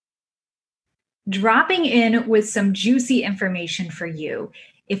dropping in with some juicy information for you.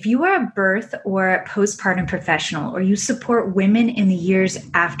 If you are a birth or postpartum professional, or you support women in the years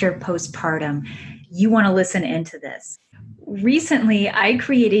after postpartum, you want to listen into this. Recently, I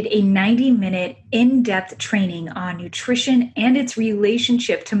created a 90-minute in-depth training on nutrition and its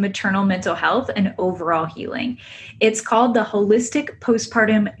relationship to maternal mental health and overall healing. It's called the Holistic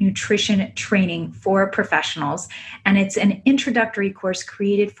Postpartum Nutrition Training for Professionals, and it's an introductory course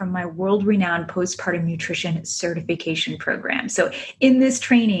created from my world-renowned postpartum nutrition certification program. So in this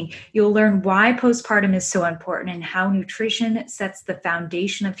training, you'll learn why postpartum is so important and how nutrition sets the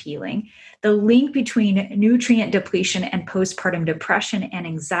foundation of healing, the link between nutrient depletion and postpartum depression and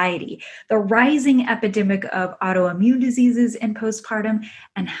anxiety, the rising epidemic of autoimmune diseases in postpartum,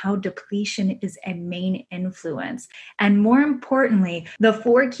 and how depletion is a main influence. And more importantly, the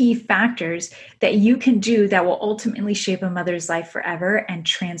 4 key factors that you can do that will ultimately shape a mother's life forever and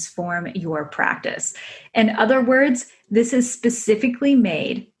transform your practice. In other words, this is specifically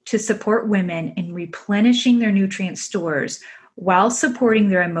made to support women in replenishing their nutrient stores while supporting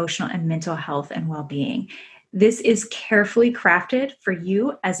their emotional and mental health and well-being. This is carefully crafted for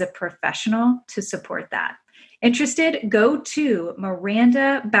you as a professional to support that. Interested? Go to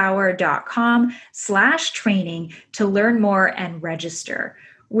mirandabauer.com/training to learn more and register.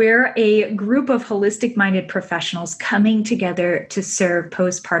 We're a group of holistic-minded professionals coming together to serve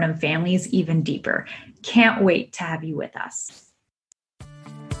postpartum families even deeper. Can't wait to have you with us.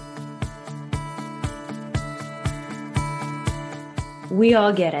 We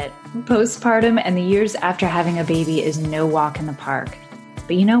all get it. Postpartum and the years after having a baby is no walk in the park.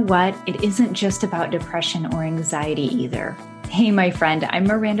 But you know what? It isn't just about depression or anxiety either. Hey, my friend, I'm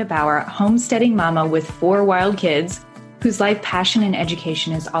Miranda Bauer, homesteading mama with 4 wild kids, whose life passion and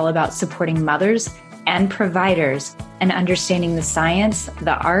education is all about supporting mothers and providers and understanding the science,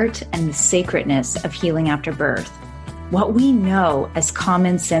 the art, and the sacredness of healing after birth. What we know as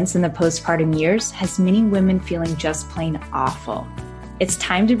common sense in the postpartum years has many women feeling just plain awful. It's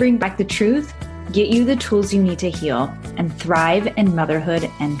time to bring back the truth, get you the tools you need to heal, and thrive in motherhood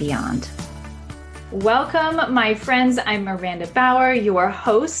and beyond. Welcome, my friends. I'm Miranda Bauer, your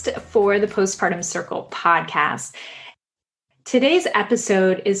host for the Postpartum Circle podcast. Today's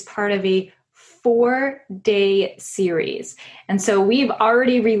episode is part of a 4-day series. And so we've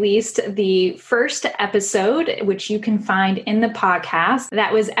already released the first episode, which you can find in the podcast.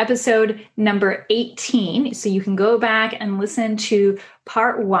 That was episode number 18. So you can go back and listen to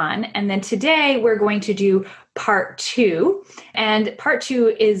part 1. And then today we're going to do part 2. And part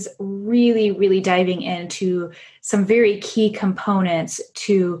 2 is really diving into some very key components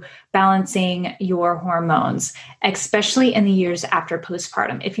to balancing your hormones, especially in the years after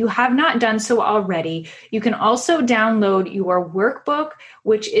postpartum. If you have not done so already, you can also download your workbook,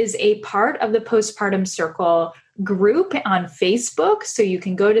 which is a part of the Postpartum Circle group on Facebook. So you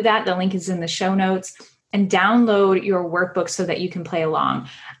can go to that. The link is in the show notes, and download your workbook so that you can play along.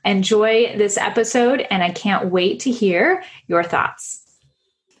 Enjoy this episode, and I can't wait to hear your thoughts.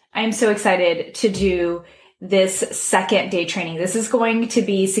 I am so excited to do this second day training. This is going to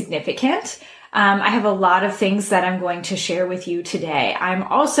be significant. I have a lot of things that I'm going to share with you today. I'm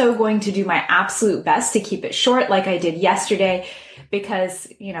also going to do my absolute best to keep it short like I did yesterday because,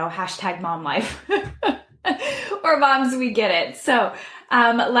 hashtag mom life. Or moms, we get it. So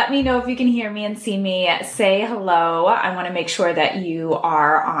let me know if you can hear me and see me. Say hello. I want to make sure that you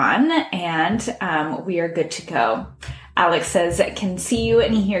are on and we are good to go. Alex says, can see you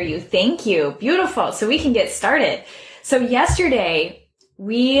and hear you. Thank you. Beautiful. So we can get started. So yesterday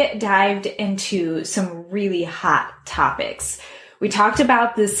we dived into some really hot topics. We talked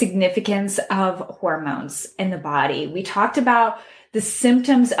about the significance of hormones in the body. We talked about the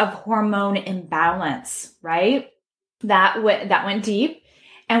symptoms of hormone imbalance, right? That went deep.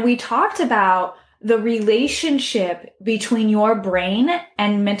 And we talked about the relationship between your brain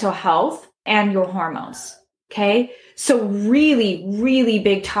and mental health and your hormones. Okay. So really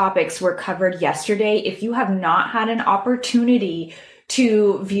big topics were covered yesterday. If you have not had an opportunity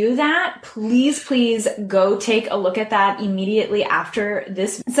to view that, please go take a look at that immediately after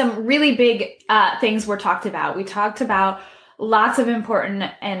this. Some really big things were talked about. We talked about lots of important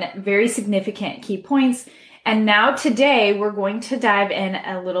and very significant key points. And now today we're going to dive in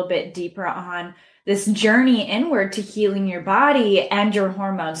a little bit deeper on this journey inward to healing your body and your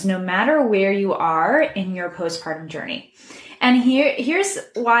hormones, no matter where you are in your postpartum journey. And here's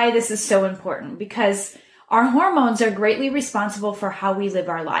why this is so important, because our hormones are greatly responsible for how we live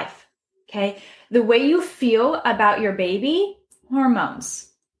our life. Okay. The way you feel about your baby,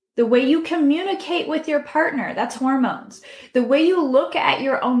 hormones. The way you communicate with your partner, that's hormones. The way you look at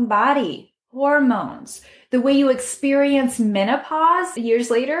your own body, hormones. The way you experience menopause years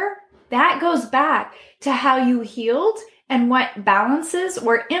later, that goes back to how you healed and what balances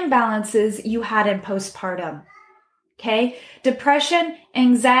or imbalances you had in postpartum. Okay? Depression,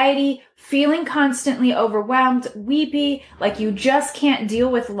 anxiety, feeling constantly overwhelmed, weepy, like you just can't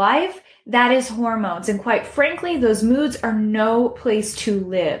deal with life, that is hormones. And quite frankly, those moods are no place to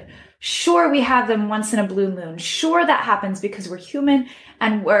live. Sure, we have them once in a blue moon. Sure, that happens because we're human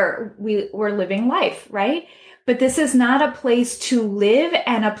and we're living life, right? But this is not a place to live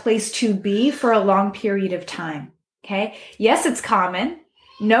and a place to be for a long period of time. Okay? Yes, it's common.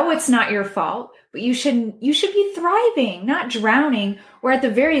 No, it's not your fault, but you should be thriving, not drowning, or at the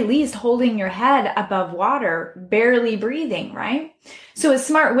very least holding your head above water, barely breathing, right? So as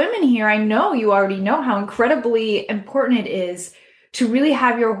smart women here, I know you already know how incredibly important it is to really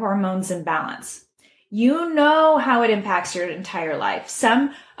have your hormones in balance. You know how it impacts your entire life.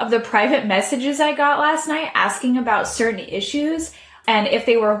 Some of the private messages I got last night asking about certain issues, and if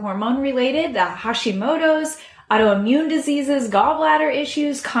they were hormone related, the Hashimoto's, autoimmune diseases, gallbladder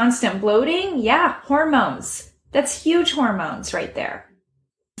issues, constant bloating. Yeah, hormones. That's huge hormones right there.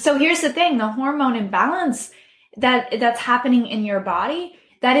 So here's the thing, the hormone imbalance that's happening in your body,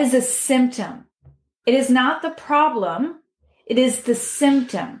 that is a symptom. It is not the problem. It is the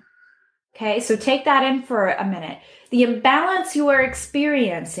symptom. Okay, so take that in for a minute. The imbalance you are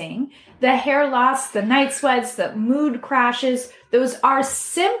experiencing, the hair loss, the night sweats, the mood crashes, those are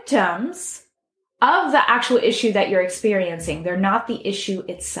symptoms of the actual issue that you're experiencing. They're not the issue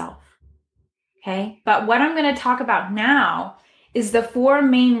itself. Okay? But what I'm going to talk about now is the 4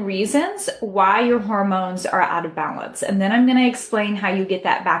 main reasons why your hormones are out of balance. And then I'm going to explain how you get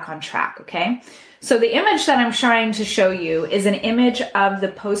that back on track. Okay? So the image that I'm trying to show you is an image of the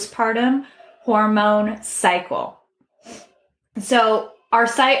postpartum hormone cycle. So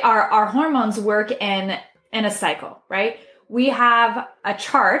our hormones work in a cycle, right? We have a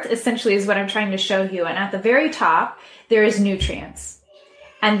chart, essentially is what I'm trying to show you. And at the very top, there is nutrients.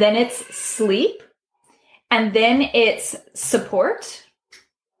 And then it's sleep. And then it's support.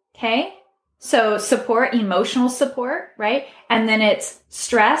 Okay? So support, emotional support, right? And then it's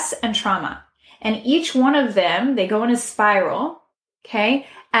stress and trauma. And each one of them, they go in a spiral. Okay?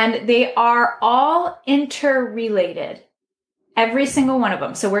 And they are all interrelated. Every single one of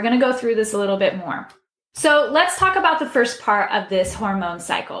them. So we're going to go through this a little bit more. So let's talk about the first part of this hormone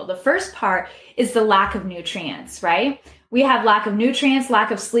cycle. The first part is the lack of nutrients, right? We have lack of nutrients,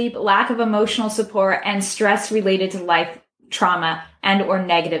 lack of sleep, lack of emotional support, and stress related to life trauma and or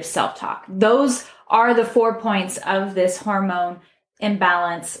negative self-talk. Those are the 4 points of this hormone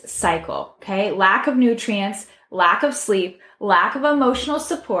imbalance cycle, okay? Lack of nutrients, lack of sleep, lack of emotional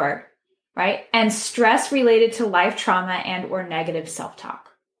support, right? And stress related to life trauma and or negative self-talk,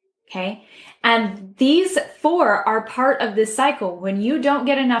 okay? And these 4 are part of this cycle. When you don't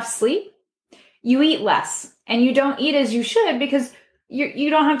get enough sleep, you eat less and you don't eat as you should because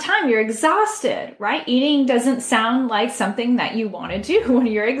you don't have time. You're exhausted, right? Eating doesn't sound like something that you want to do when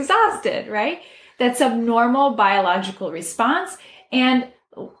you're exhausted, right? That's a normal biological response. And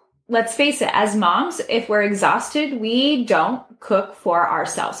let's face it, as moms, if we're exhausted, we don't cook for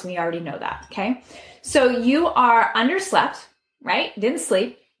ourselves. We already know that, okay? So you are underslept, right? Didn't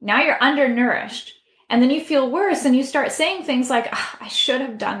sleep. Now you're undernourished. And then you feel worse and you start saying things like, I should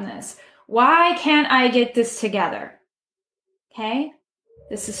have done this. Why can't I get this together? Okay?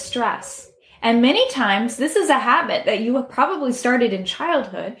 This is stress. And many times this is a habit that you have probably started in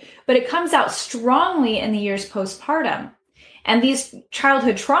childhood, but it comes out strongly in the years postpartum. And these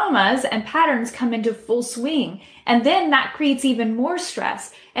childhood traumas and patterns come into full swing. And then that creates even more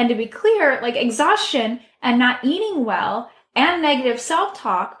stress. And to be clear, like exhaustion and not eating well and negative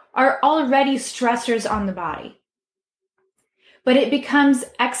self-talk are already stressors on the body. But it becomes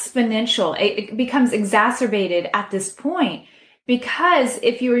exponential. It becomes exacerbated at this point because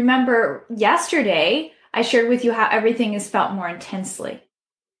if you remember yesterday, I shared with you how everything is felt more intensely.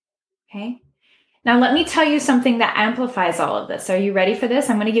 Okay? Now let me tell you something that amplifies all of this. Are you ready for this?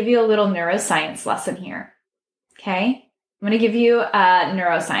 I'm going to give you a little neuroscience lesson here. Okay? I'm going to give you a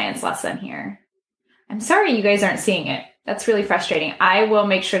neuroscience lesson here. I'm sorry you guys aren't seeing it. That's really frustrating. I will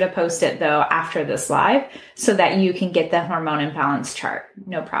make sure to post it though after this live so that you can get the hormone imbalance chart.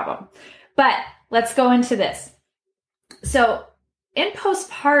 No problem. But let's go into this. So in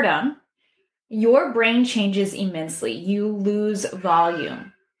postpartum, your brain changes immensely. You lose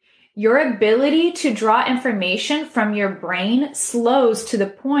volume. Your ability to draw information from your brain slows to the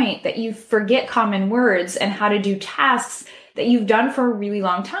point that you forget common words and how to do tasks that you've done for a really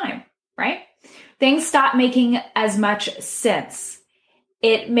long time, right? Things stop making as much sense.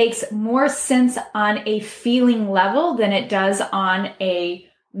 it makes more sense on a feeling level than it does on a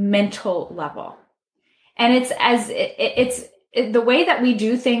mental level. And it's the way that we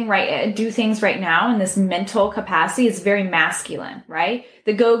do things right now in this mental capacity is very masculine, right?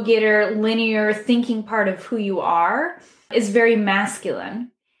 The go-getter, linear thinking part of who you are is very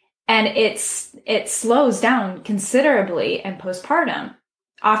masculine. And it slows down considerably in postpartum,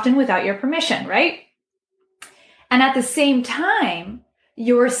 often without your permission, right? And at the same time,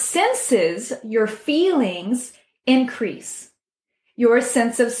 your senses, your feelings increase. Your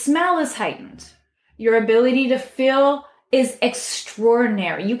sense of smell is heightened. Your ability to feel is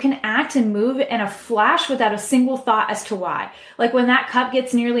extraordinary. You can act and move in a flash without a single thought as to why. Like when that cup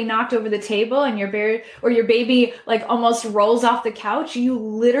gets nearly knocked over the table and your baby like almost rolls off the couch, you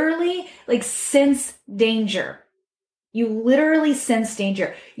literally like sense danger. You literally sense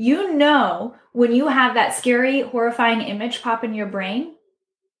danger. You know when you have that scary, horrifying image pop in your brain,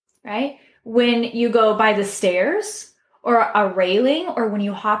 right? When you go by the stairs or a railing or when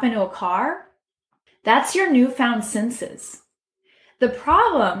you hop into a car, that's your newfound senses. The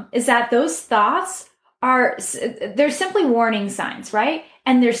problem is that those thoughts they're simply warning signs, right?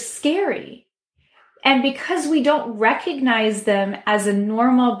 And they're scary. And because we don't recognize them as a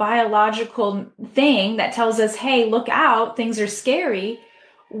normal biological thing that tells us, hey, look out, things are scary,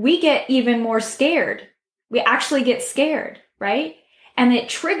 we get even more scared. We actually get scared, right? And it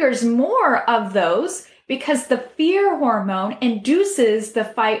triggers more of those because the fear hormone induces the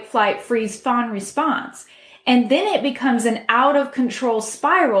fight, flight, freeze, fawn response. And then it becomes an out of control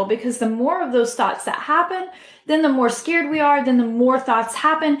spiral because the more of those thoughts that happen, then the more scared we are, then the more thoughts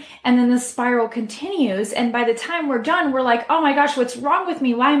happen, and then the spiral continues. And by the time we're done, we're like, oh my gosh, what's wrong with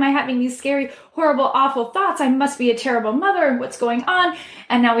me? Why am I having these scary, horrible, awful thoughts? I must be a terrible mother, and what's going on?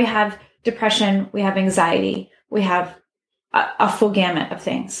 And now we have depression, we have anxiety, we have a full gamut of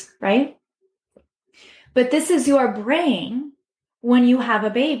things, right? But this is your brain when you have a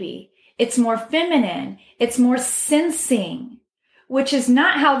baby. It's more feminine. It's more sensing, which is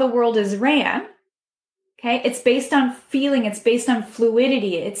not how the world is ran. Okay. It's based on feeling. It's based on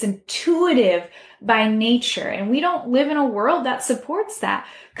fluidity. It's intuitive by nature. And we don't live in a world that supports that.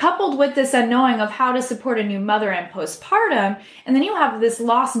 Coupled with this unknowing of how to support a new mother in postpartum. And then you have this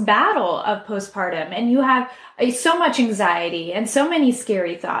lost battle of postpartum and you have so much anxiety and so many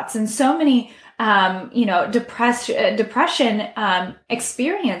scary thoughts and so many depression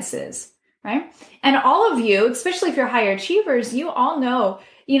experiences, right? And all of you, especially if you're higher achievers, you all know,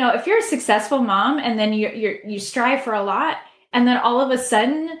 if you're a successful mom and then you strive for a lot, and then all of a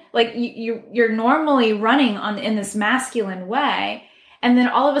sudden, like you're normally running in this masculine way, and then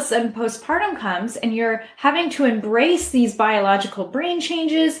all of a sudden postpartum comes and you're having to embrace these biological brain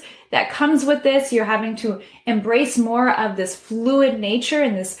changes that comes with this. You're having to embrace more of this fluid nature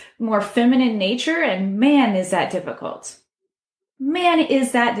and this more feminine nature. And man, is that difficult. Man,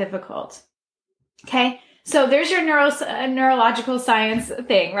 is that difficult. Okay. So there's your neurological science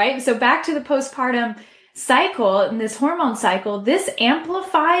thing, right? So back to the postpartum cycle and this hormone cycle, this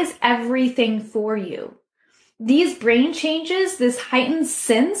amplifies everything for you. These brain changes, this heightened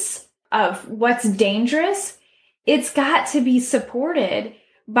sense of what's dangerous, it's got to be supported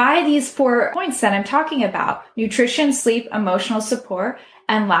by these 4 points that I'm talking about: nutrition, sleep, emotional support,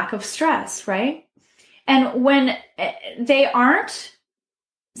 and lack of stress, right? And when they aren't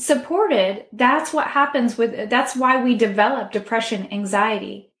supported, that's what happens that's why we develop depression,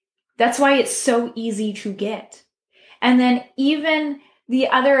 anxiety. That's why it's so easy to get. And then even the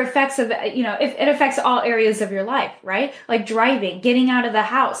other effects of, if it affects all areas of your life, right? Like driving, getting out of the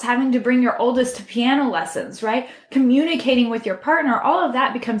house, having to bring your oldest to piano lessons, right? Communicating with your partner, all of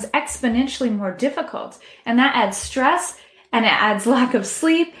that becomes exponentially more difficult. And that adds stress and it adds lack of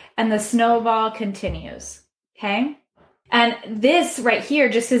sleep and the snowball continues. Okay. And this right here,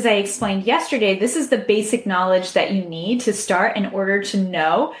 just as I explained yesterday, this is the basic knowledge that you need to start in order to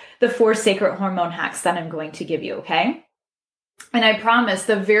know the 4 sacred hormone hacks that I'm going to give you. Okay. And I promise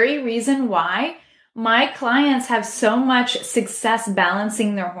the very reason why my clients have so much success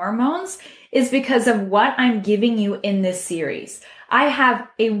balancing their hormones is because of what I'm giving you in this series. I have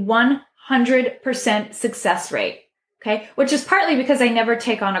a 100% success rate. Okay. Which is partly because I never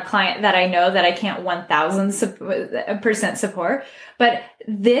take on a client that I know that I can't 1000% support. But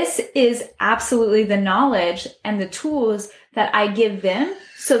this is absolutely the knowledge and the tools that I give them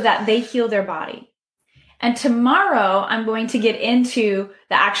so that they heal their body. And tomorrow I'm going to get into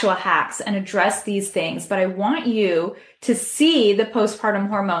the actual hacks and address these things, but I want you to see the postpartum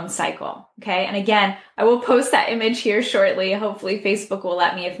hormone cycle. Okay. And again, I will post that image here shortly. Hopefully Facebook will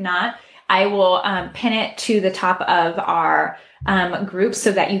let me. If not, I will pin it to the top of our group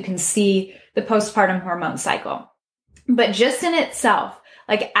so that you can see the postpartum hormone cycle. But just in itself,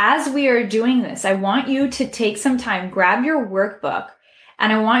 like as we are doing this, I want you to take some time, grab your workbook,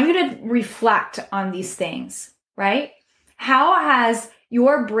 and I want you to reflect on these things, right? How has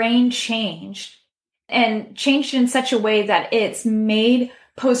your brain changed, and changed in such a way that it's made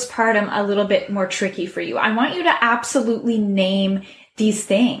postpartum a little bit more tricky for you? I want you to absolutely name these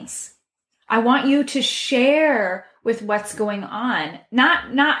things. I want you to share with what's going on.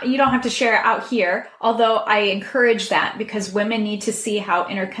 Not, you don't have to share it out here, although I encourage that because women need to see how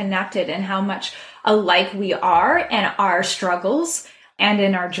interconnected and how much alike we are in our struggles and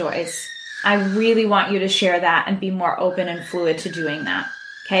in our joys. I really want you to share that and be more open and fluid to doing that.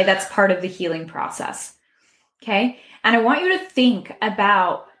 Okay. That's part of the healing process. Okay. And I want you to think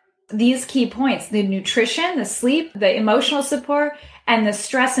about these key points: the nutrition, the sleep, the emotional support, and the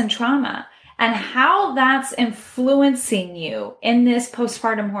stress and trauma, and how that's influencing you in this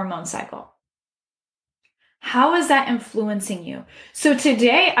postpartum hormone cycle. How is that influencing you? So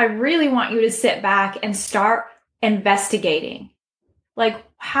today, I really want you to sit back and start investigating. Like,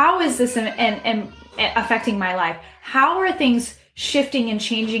 how is this affecting my life? How are things shifting and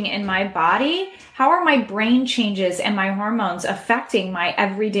changing in my body? How are my brain changes and my hormones affecting my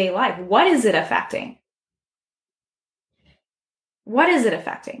everyday life? What is it affecting? What is it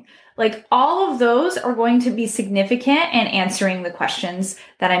affecting? Like, all of those are going to be significant in answering the questions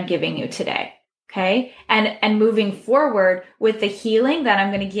that I'm giving you today. Okay. And moving forward with the healing that I'm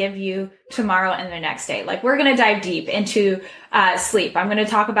going to give you tomorrow and the next day. Like, we're going to dive deep into sleep. I'm going to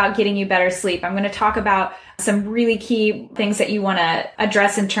talk about getting you better sleep. I'm going to talk about some really key things that you want to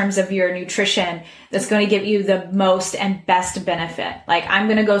address in terms of your nutrition that's going to give you the most and best benefit. Like, I'm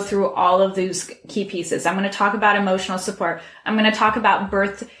going to go through all of those key pieces. I'm going to talk about emotional support. I'm going to talk about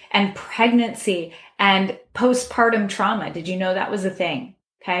birth and pregnancy and postpartum trauma. Did you know that was a thing?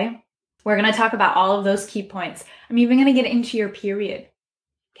 Okay. We're going to talk about all of those key points. I'm even going to get into your period.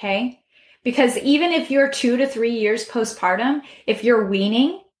 Okay. Because even if you're 2 to 3 years postpartum, if you're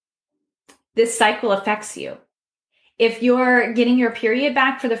weaning, this cycle affects you. If you're getting your period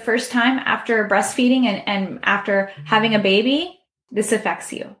back for the first time after breastfeeding and after having a baby, this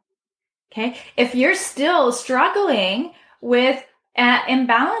affects you. Okay. If you're still struggling with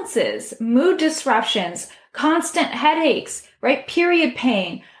imbalances, mood disruptions, constant headaches, right? Period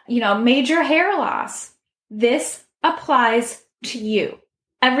pain, major hair loss, this applies to you.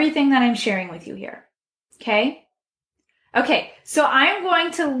 Everything that I'm sharing with you here. Okay. Okay. So I'm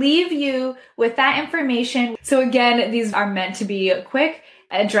going to leave you with that information. So again, these are meant to be quick,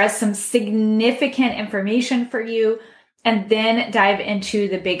 address some significant information for you, and then dive into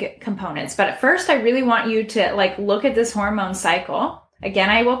the big components. But at first, I really want you to look at this hormone cycle. Again,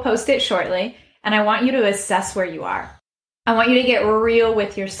 I will post it shortly, and I want you to assess where you are. I want you to get real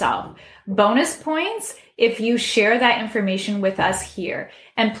with yourself. Bonus points if you share that information with us here.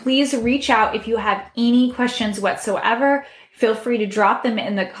 And please reach out if you have any questions whatsoever. Feel free to drop them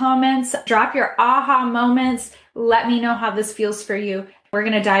in the comments. Drop your aha moments. Let me know how this feels for you. We're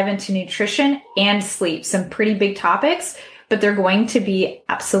going to dive into nutrition and sleep, some pretty big topics, but they're going to be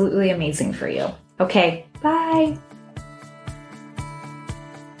absolutely amazing for you. Okay, bye.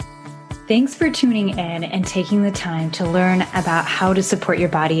 Thanks for tuning in and taking the time to learn about how to support your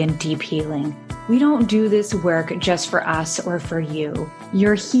body in deep healing. We don't do this work just for us or for you.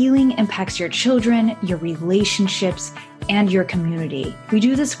 Your healing impacts your children, your relationships, and your community. We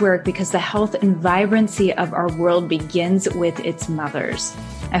do this work because the health and vibrancy of our world begins with its mothers.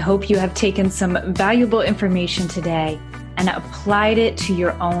 I hope you have taken some valuable information today and applied it to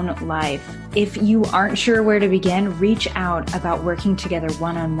your own life. If you aren't sure where to begin, reach out about working together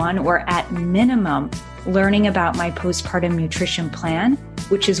one-on-one, or at minimum, learning about my postpartum nutrition plan,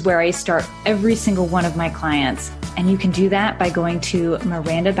 which is where I start every single one of my clients. And you can do that by going to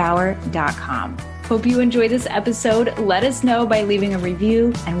mirandabauer.com. Hope you enjoy this episode. Let us know by leaving a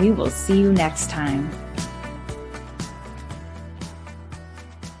review, and we will see you next time.